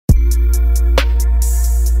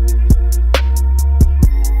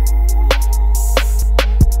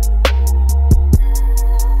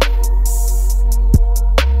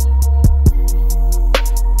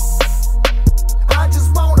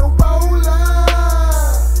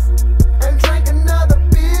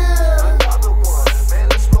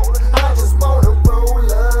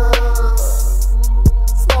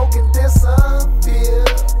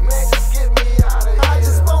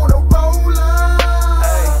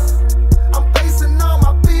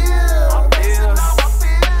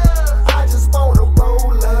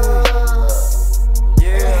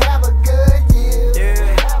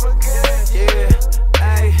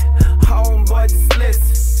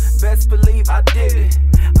I did it.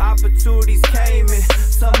 Opportunities came in,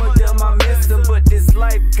 some of them I missed them, but this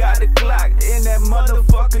life got a clock in that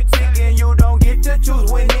motherfucker ticking. You don't get to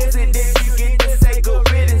choose when is it that you get to say good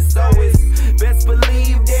riddance. So it's best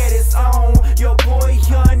believe that it's on. Your boy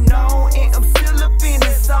unknown, and I'm still up in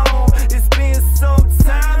the zone. It's been some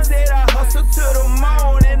times that I hustle to the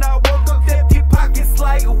moon, and I woke up empty pockets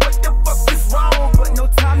like what the fuck is wrong? But no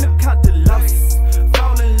time to count the losses.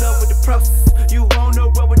 Fall in love with the process. You on the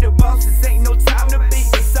road with the bosses. Ain't no time to be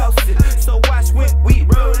exhausted. So watch when we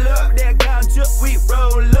roll up. That ganja we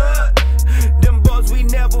roll up. Them boys we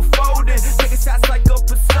never folding. Taking shots like a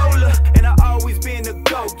pistola. And I always been a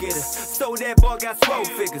go-getter. So that boy got swole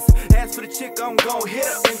figures. As for the chick, I'm gon' hit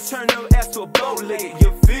her and turn her ass to a bow-legged.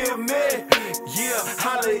 You feel me? Yeah,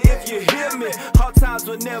 holla if you hear me. Hard times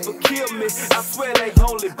will never kill me. I swear they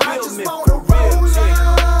only build me. For real,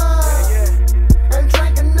 and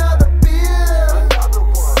drink another beer. Another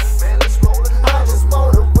one, man, let's roll it. I just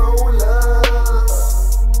wanna roll up,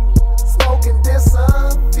 smoking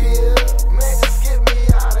disappear. Man, just get me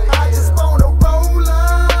out of here. I just wanna roll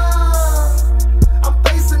up. I'm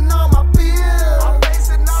facing all my fears. I'm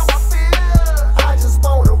facing all my fears. I just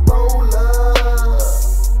wanna roll up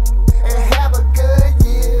and have a good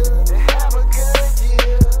year. And have a good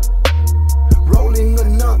year. Rolling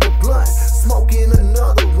another blunt, smoking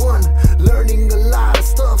another one. Learning a lot of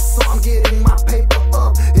stuff, so I'm getting my paper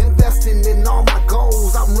up. Investing in all my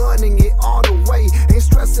goals, I'm running it all the way. Ain't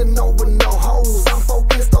stressing over no hoes, I'm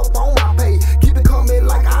focused up on my pay. Keep it coming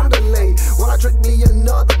like I'm delayed. When I drink me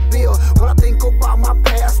another beer, when I think about my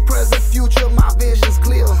past, present, future, my vision's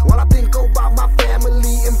clear. When I think about my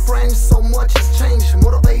family and friends, so much has changed.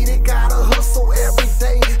 Motivated, gotta hustle every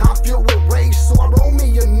day. I'm filled with rage, so I roll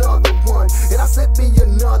me another one, and I set me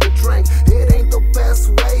another drink. It ain't the best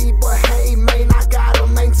way, but hey man, I gotta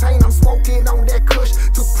maintain. I'm smoking on that kush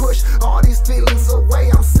to push all these feelings